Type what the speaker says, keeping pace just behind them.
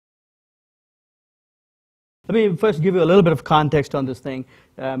Let me first give you a little bit of context on this thing.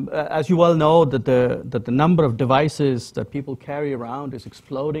 As you well know, that the number of devices that people carry around is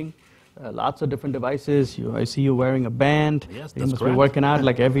exploding. Lots of different devices. I see you wearing a band. Yes, you that's must correct. be working out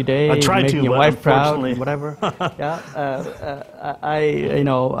like every day, I try making to, your but wife proud, unfortunately. whatever.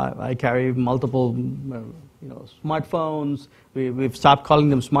 I carry multiple, smartphones. We've stopped calling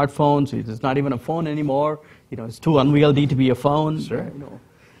them smartphones. It's not even a phone anymore. It's too unwieldy to be a phone. Sure.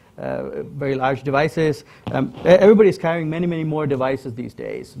 Very large devices. Everybody's carrying many, many more devices these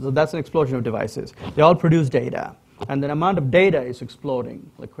days. So that's an explosion of devices. They all produce data. And the amount of data is exploding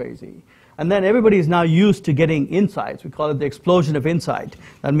like crazy. And then everybody is now used to getting insights. We call it the explosion of insight.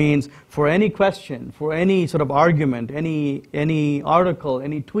 That means for any question, for any sort of argument, any article,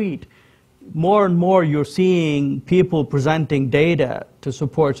 any tweet, more and more you're seeing people presenting data to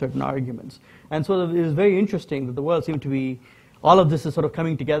support certain arguments. And so it is very interesting that the world seems to be, all of this is sort of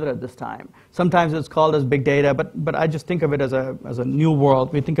coming together at this time. Sometimes it's called as big data, but I just think of it as a new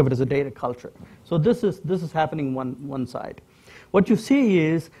world. We think of it as a data culture. So this is happening one side. What you see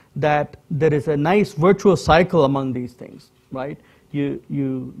is that there is a nice virtuous cycle among these things, right? You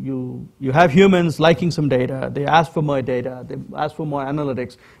have humans liking some data, they ask for more data, they ask for more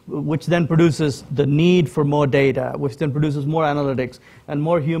analytics, which then produces the need for more data, which then produces more analytics, and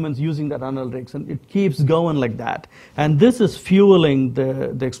more humans using that analytics, and it keeps going like that. And this is fueling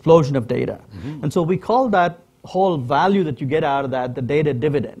the explosion of data. Mm-hmm. And so we call that whole value that you get out of that the data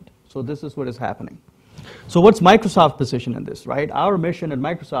dividend. So this is what is happening. So what's Microsoft's position in this, right? Our mission at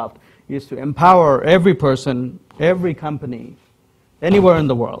Microsoft is to empower every person, every company, anywhere in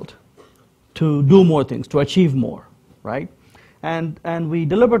the world, to do more things, to achieve more, right? And we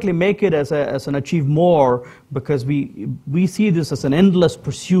deliberately make it as an achieve more because we see this as an endless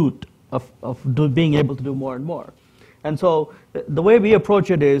pursuit of being able to do more and more. And so the way we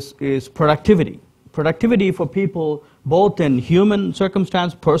approach it is productivity. Productivity for people both in human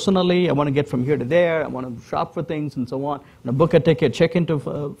circumstance, personally, I want to get from here to there, I want to shop for things and so on, I want to book a ticket, check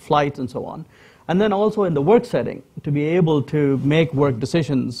into flights and so on. And then also in the work setting, to be able to make work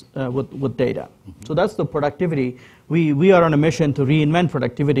decisions with data. Mm-hmm. So that's the productivity. We are on a mission to reinvent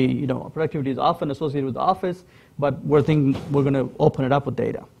productivity. Productivity is often associated with the office, but we're thinking we're going to open it up with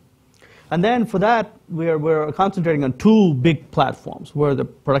data. And then for that, we're concentrating on two big platforms. We're the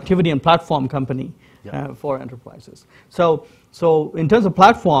productivity and platform company for enterprises. So in terms of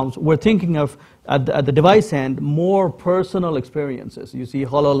platforms, we're thinking of, at the device end, more personal experiences. You see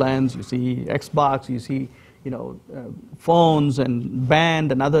HoloLens, you see Xbox, you see phones and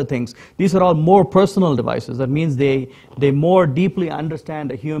band and other things. These are all more personal devices. That means they more deeply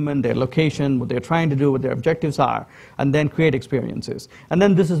understand a human, their location, what they're trying to do, what their objectives are, and then create experiences. And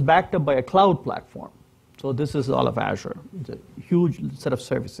then this is backed up by a cloud platform. So this is all of Azure. It's a huge set of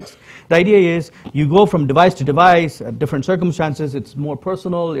services. The idea is you go from device to device at different circumstances. It's more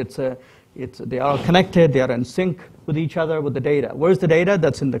personal. They are all connected. They are in sync with each other with the data. Where's the data?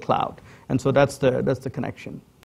 That's in the cloud. And so that's the connection.